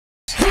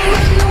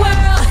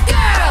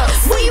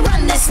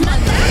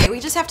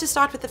just have to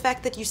start with the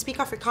fact that you speak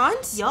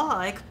Afrikaans.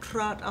 Ja, ek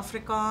praat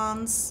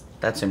Afrikaans.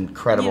 That's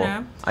incredible. You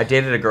know. I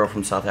dated a girl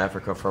from South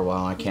Africa for a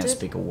while. I can't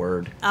speak a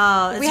word.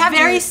 Oh, it's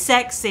very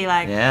sexy.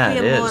 Like, yeah,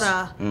 it is.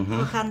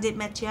 Hoe gaan dit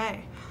met jou?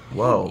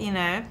 Whoa. You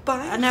know,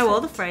 I know all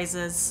the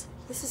phrases.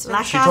 This is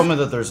She told me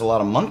that there's a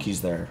lot of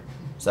monkeys there.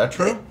 Is that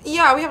true?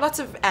 Yeah, we have lots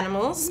of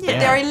animals, but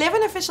there are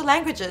 11 official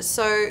languages,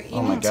 so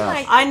you need to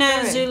like... I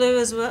know Zulu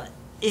as well.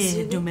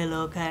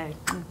 Dumeloke.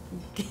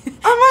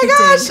 Oh my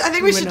gosh, I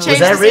think we should change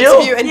this real?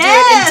 interview and do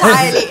it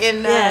entirely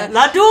in...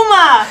 La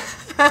Duma!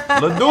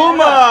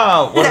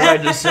 Laduma! What did I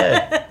just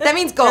say? That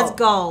means goal. That's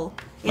goal.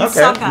 In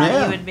soccer,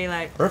 you would be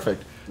like...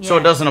 Perfect. So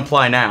it doesn't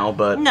apply now,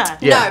 but... No.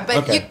 Yeah. No,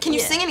 but can you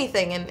sing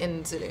anything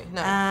in Zulu?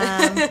 No.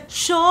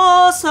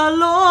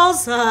 Shosaloza.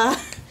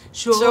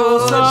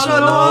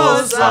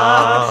 Shosaloza.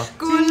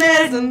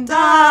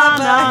 Kulezandana.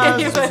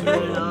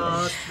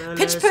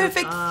 Pitch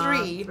Perfect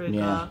 3.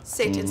 Yeah.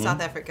 Set in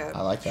South Africa.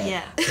 I like that.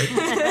 Yeah.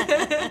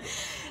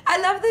 I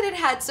love that it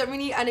had so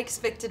many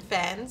unexpected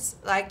fans.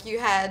 Like, you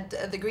had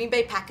the Green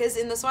Bay Packers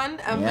in this one.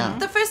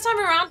 The first time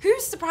around, who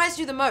surprised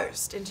you the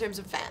most in terms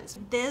of fans?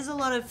 There's a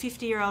lot of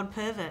 50-year-old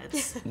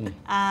perverts.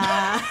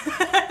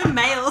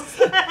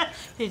 Males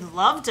who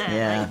loved it.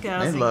 Yeah, like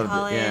girls they in loved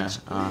college. it.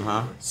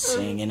 Yeah.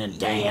 Singing and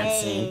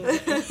dancing.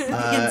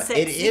 Sexy.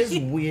 It is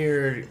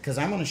weird, because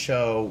I'm on a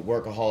show,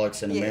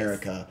 Workaholics in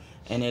America,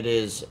 and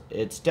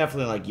it's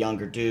definitely like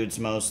younger dudes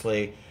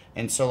mostly.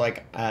 And so,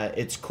 like,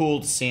 it's cool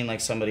to see, like,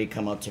 somebody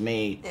come up to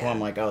me who I'm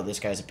like, oh, this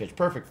guy's a Pitch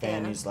Perfect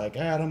fan. He's like,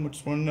 Adam, I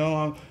just want to know,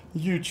 I'm a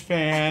huge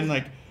fan.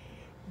 Like,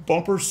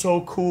 Bumper's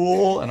so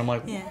cool. And I'm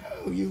like, wow,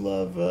 you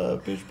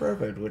love Pitch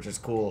Perfect, which is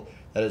cool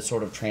that it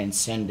sort of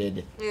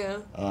transcended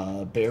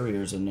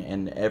barriers,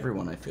 and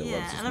everyone, I feel,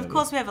 loves this and movie. of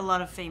course we have a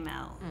lot of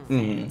female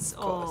fans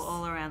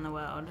all around the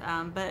world.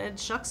 But it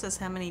shocks us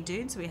how many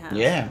dudes we have.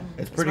 Yeah,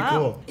 it's pretty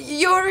cool.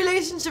 Your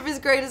relationship is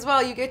great as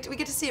well. We get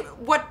to see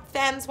what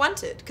fans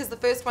wanted, because the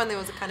first one there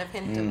was a kind of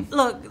hint of...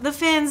 Look, the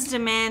fans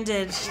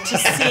demanded to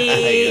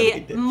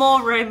see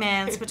more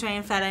romance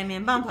between Fat Amy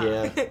and Bumper.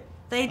 Yeah.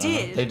 They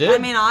did. They did. I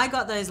mean, I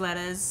got those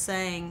letters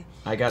saying...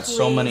 I got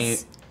so many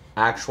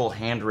actual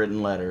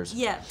handwritten letters.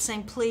 Yeah,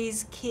 saying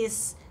please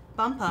kiss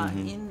Bumper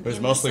in It was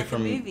the mostly second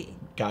from movie.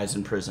 guys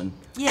in prison.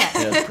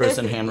 Yeah.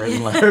 Prison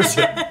handwritten letters.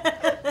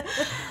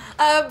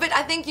 But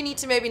I think you need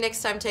to maybe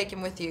next time take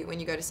him with you when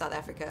you go to South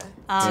Africa.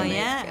 Oh,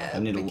 yeah.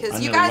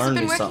 Because you guys have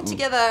been working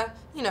together,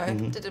 you know,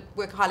 did it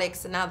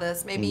Workaholics and now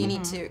this. Maybe you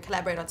need to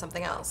collaborate on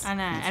something else. I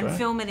know, and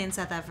film it in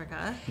South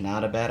Africa.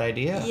 Not a bad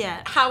idea.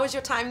 Yeah. How was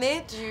your time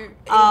there? Did you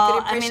get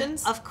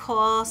impressions? I mean, of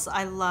course,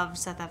 I loved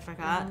South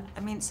Africa. I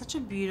mean, it's such a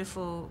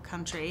beautiful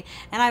country.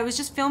 And I was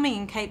just filming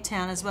in Cape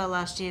Town as well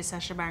last year,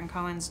 Sacha Baron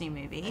Cohen's new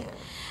movie.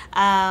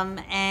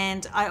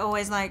 And I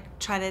always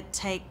try to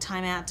take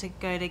time out to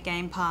go to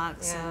game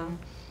parks and,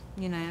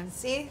 you know,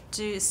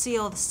 see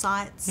all the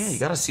sights. Yeah, you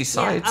gotta see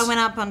sights. I went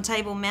up on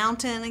Table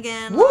Mountain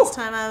again last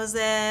time I was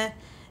there.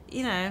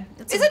 You know,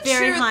 it's a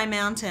very high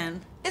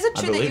mountain. Is it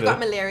true that you got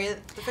malaria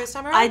the first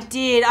time around? I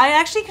did. I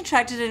actually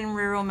contracted it in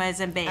rural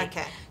Mozambique.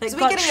 Okay. But So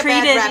got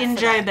treated in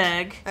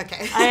Joburg. Joburg.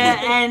 Okay.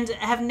 And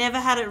have never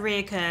had it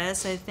reoccur,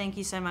 so thank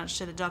you so much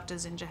to the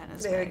doctors in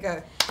Johannesburg. There we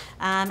go.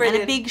 And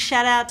a big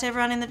shout out to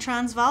everyone in the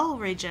Transvaal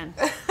region.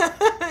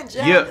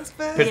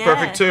 Johannesburg. Pitch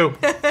Perfect too.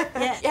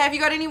 Have you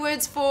got any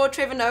words for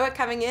Trevor Noah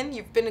coming in?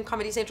 You've been in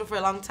Comedy Central for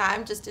a long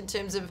time, just in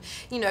terms of,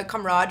 you know,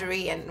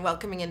 camaraderie and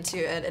welcoming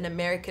into an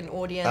American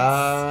audience.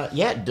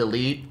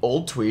 Delete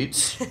old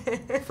tweets,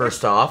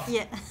 first off.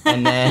 Yeah.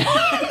 And then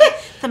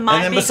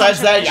besides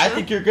that, I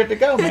think you're good to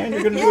go, man.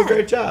 You're gonna do a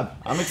great job.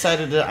 I'm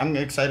excited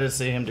to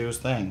see him do his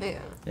thing.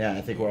 Yeah,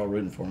 I think we're all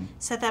rooting for him.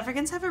 South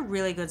Africans have a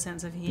really good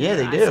sense of humor. Yeah,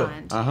 they do.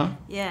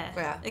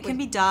 Yeah. It can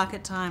be dark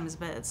at times,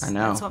 but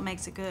that's what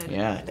makes it good.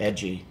 Yeah,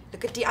 edgy.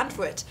 Look at the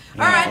antwoord.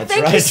 All right,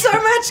 thank you so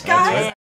much, guys.